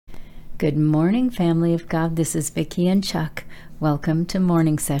Good morning, family of God. This is Vicki and Chuck. Welcome to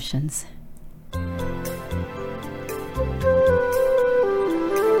Morning Sessions.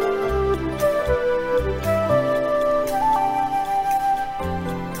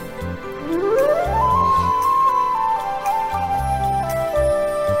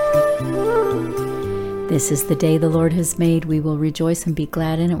 This is the day the Lord has made. We will rejoice and be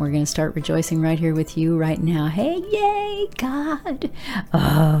glad in it. We're going to start rejoicing right here with you right now. Hey, yay, God.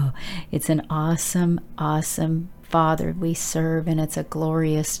 Oh, it's an awesome, awesome Father we serve, and it's a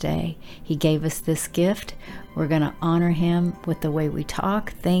glorious day. He gave us this gift. We're going to honor Him with the way we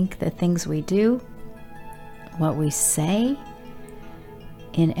talk, think, the things we do, what we say,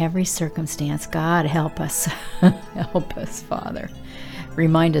 in every circumstance. God, help us. Help us, Father.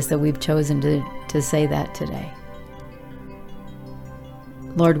 Remind us that we've chosen to say that today.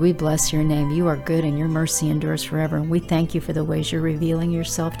 Lord, we bless your name. You are good and your mercy endures forever. And we thank you for the ways you're revealing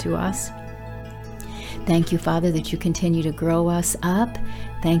yourself to us. Thank you, Father, that you continue to grow us up.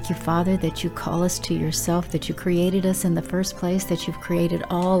 Thank you, Father, that you call us to yourself, that you created us in the first place, that you've created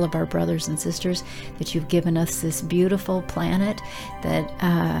all of our brothers and sisters, that you've given us this beautiful planet,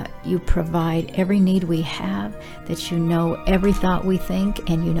 that you provide every need we have, that you know every thought we think,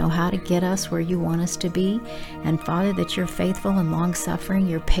 and you know how to get us where you want us to be. And Father, that you're faithful and long-suffering,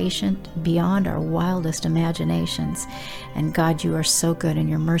 you're patient beyond our wildest imaginations. And God, you are so good and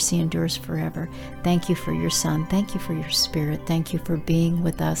your mercy endures forever. Thank you for your Son. Thank you for your Spirit. Thank you for being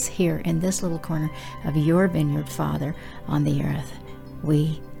with us here in this little corner of your vineyard, Father, on the earth.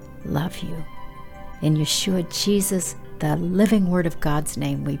 We love you. In Yeshua Jesus, the living word of God's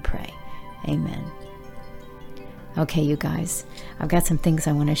name, we pray. Amen. Okay, you guys, I've got some things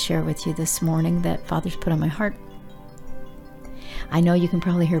I want to share with you this morning that Father's put on my heart. I know you can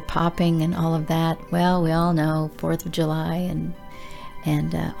probably hear popping and all of that. Well, we all know 4th of July and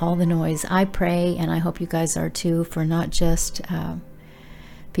all the noise. I pray, and I hope you guys are too, for not just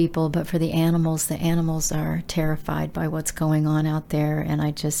people, but for the animals. The animals are terrified by what's going on out there, and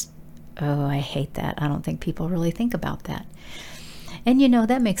I hate that. I don't think people really think about that. And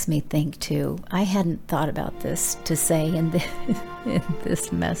that makes me think too. I hadn't thought about this to say in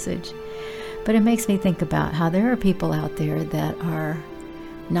this message, but it makes me think about how there are people out there that are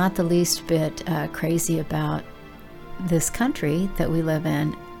not the least bit crazy about this country that we live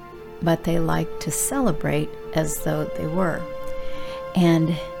in, but they like to celebrate as though they were. And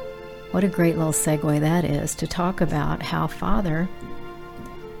what a great little segue that is to talk about how Father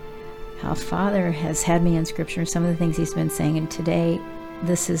has had me in Scripture, some of the things He's been saying. And today,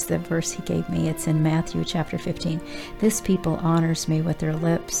 this is the verse He gave me. It's in Matthew chapter 15. This people honors me with their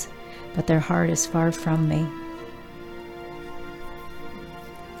lips, but their heart is far from me.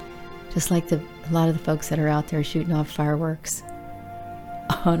 Just like a lot of the folks that are out there shooting off fireworks,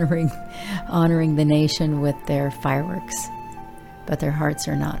 honoring the nation with their fireworks, but their hearts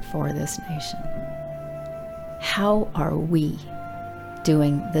are not for this nation. How are we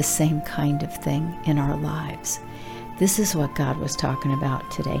doing the same kind of thing in our lives? This is what God was talking about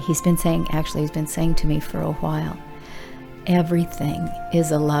today. He's been saying to me for a while, everything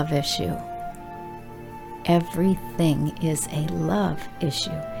is a love issue. Everything is a love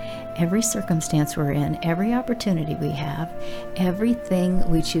issue. Every circumstance we're in, every opportunity we have, everything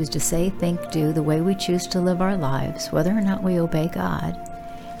we choose to say, think, do, the way we choose to live our lives, whether or not we obey God,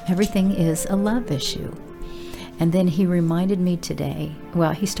 everything is a love issue. And then He reminded me today,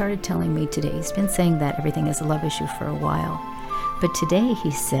 He started telling me today, He's been saying that everything is a love issue for a while, but today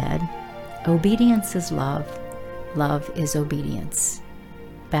He said, obedience is love, love is obedience.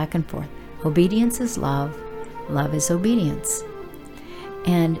 Back and forth. Obedience is love, love is obedience.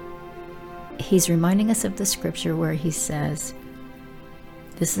 And He's reminding us of the scripture where He says,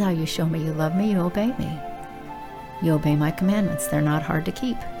 this is how you show me you love me, you obey me. You obey my commandments. They're not hard to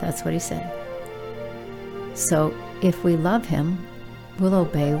keep. That's what He said. So if we love Him, we'll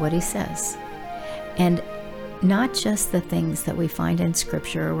obey what He says. And not just the things that we find in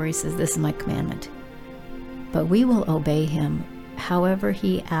scripture where He says, this is my commandment, but we will obey Him however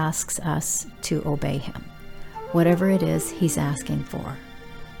He asks us to obey Him. Whatever it is He's asking for.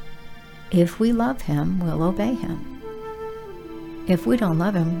 If we love Him, we'll obey Him. If we don't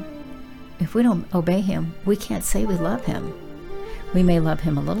love Him, if we don't obey Him, we can't say we love Him. We may love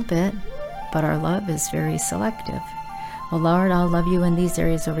Him a little bit, but our love is very selective. Well, Lord, I'll love you in these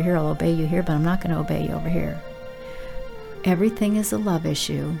areas over here. I'll obey you here, but I'm not going to obey you over here. Everything is a love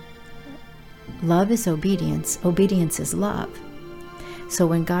issue. Love is obedience. Obedience is love. So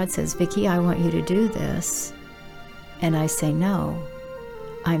when God says, Vicki, I want you to do this, and I say no,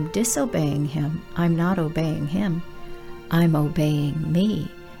 I'm disobeying Him. I'm not obeying Him. I'm obeying me.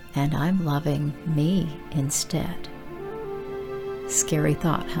 and I'm loving me instead. Scary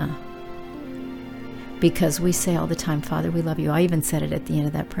thought, huh? Because we say all the time, Father, we love you. I even said it at the end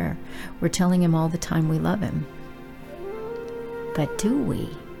of that prayer. We're telling him all the time we love him. But do we?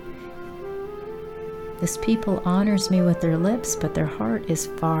 This people honors me with their lips, but their heart is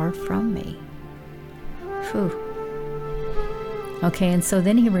far from me. Phew. Okay, and so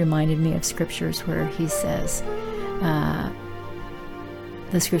then he reminded me of scriptures where he says,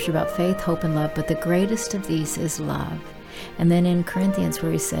 the scripture about faith, hope, and love, but the greatest of these is love. And then in Corinthians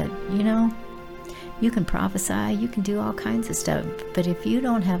where he said, you know, you can prophesy, you can do all kinds of stuff, but if you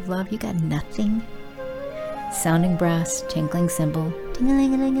don't have love, you got nothing. Sounding brass, tinkling cymbal,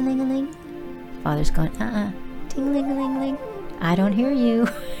 ting-a-ling-a-ling-a-ling-a-ling. Father's going, ting-a-ling-a-ling-a-ling. I don't hear you.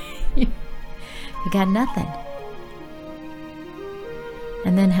 You got nothing.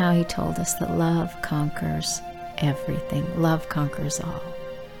 And then how he told us that love conquers everything. Love conquers all.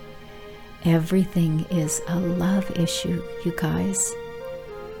 Everything is a love issue, you guys.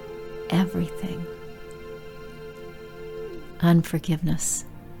 Everything. Unforgiveness.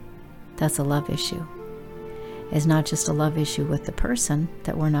 That's a love issue. It's not just a love issue with the person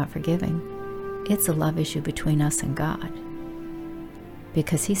that we're not forgiving. It's a love issue between us and God.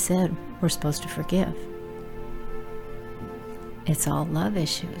 Because he said we're supposed to forgive. It's all love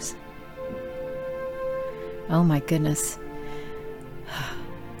issues. Oh my goodness.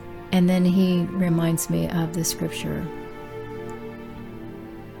 And then he reminds me of the scripture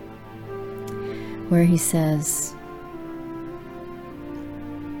where he says,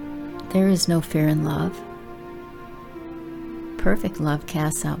 there is no fear in love. Perfect love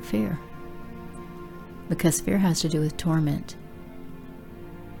casts out fear. Because fear has to do with torment.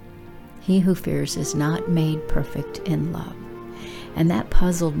 He who fears is not made perfect in love. And that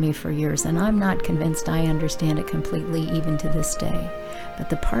puzzled me for years, and I'm not convinced I understand it completely even to this day. But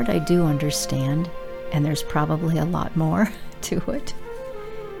the part I do understand, and there's probably a lot more to it,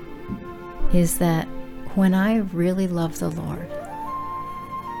 is that when I really love the Lord,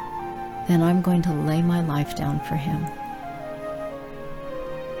 then I'm going to lay my life down for him.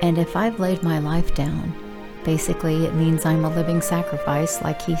 And if I've laid my life down, basically it means I'm a living sacrifice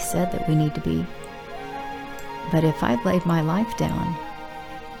like he said that we need to be. But if I've laid my life down,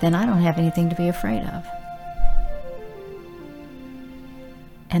 then I don't have anything to be afraid of.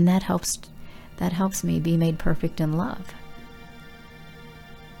 And that helps me be made perfect in love.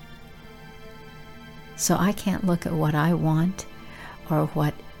 So I can't look at what I want or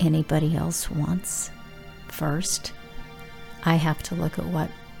what anybody else wants first. I have to look at what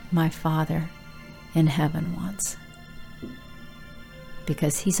my Father in heaven wants.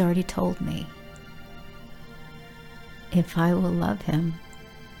 Because he's already told me, if I will love him,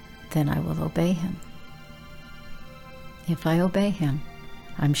 then I will obey him. If I obey him,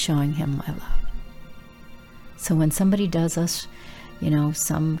 I'm showing him my love. So when somebody does us,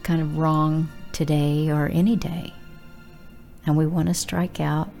 some kind of wrong today or any day, and we want to strike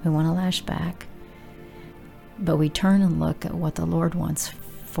out, we want to lash back, but we turn and look at what the Lord wants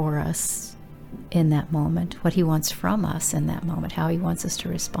for us in that moment, what he wants from us in that moment, how he wants us to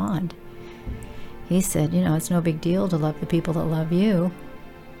respond. He said, it's no big deal to love the people that love you.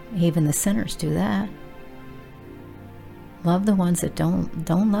 Even the sinners do that. Love the ones that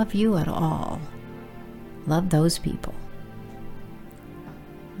don't love you at all. Love those people.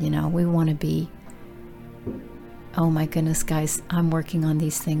 We want to be, oh my goodness, guys, I'm working on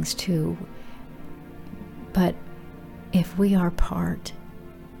these things too. But if we are part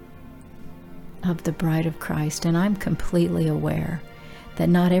of the bride of Christ, and I'm completely aware that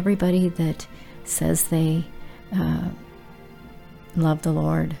not everybody that says they love the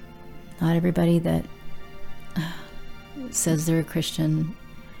Lord, not everybody that says they're a Christian,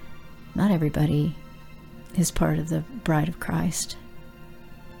 not everybody is part of the bride of Christ.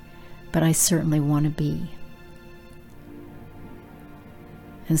 But I certainly want to be.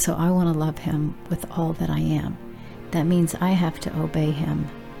 And so I want to love him with all that I am. That means I have to obey him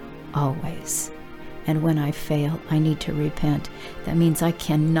always. And when I fail, I need to repent. That means I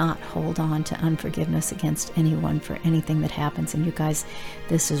cannot hold on to unforgiveness against anyone for anything that happens. And you guys,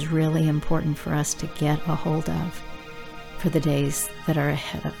 this is really important for us to get a hold of for the days that are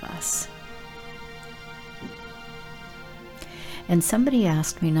ahead of us. And somebody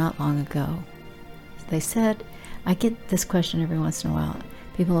asked me not long ago, they said, I get this question every once in a while.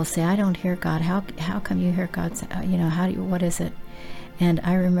 People will say, I don't hear God. How come you hear God? What is it? And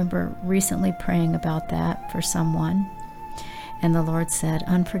I remember recently praying about that for someone, and the Lord said,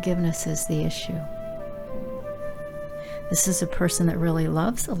 unforgiveness is the issue. This is a person that really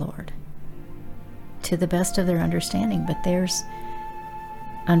loves the Lord to the best of their understanding, but there's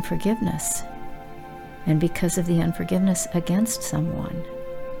unforgiveness. And because of the unforgiveness against someone,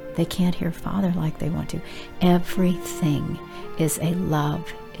 they can't hear Father like they want to. Everything is a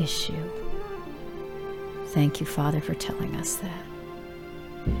love issue. Thank you, Father, for telling us that.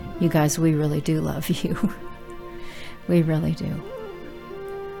 You guys, we really do love you. We really do.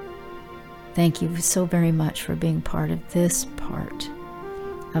 Thank you so very much for being part of this part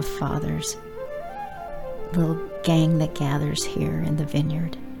of Father's little gang that gathers here in the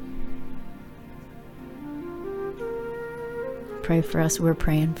vineyard. Pray for us. We're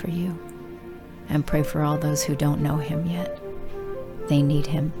praying for you. And pray for all those who don't know him yet. They need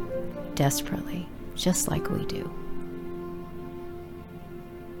him desperately, just like we do.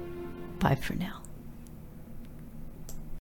 Bye for now.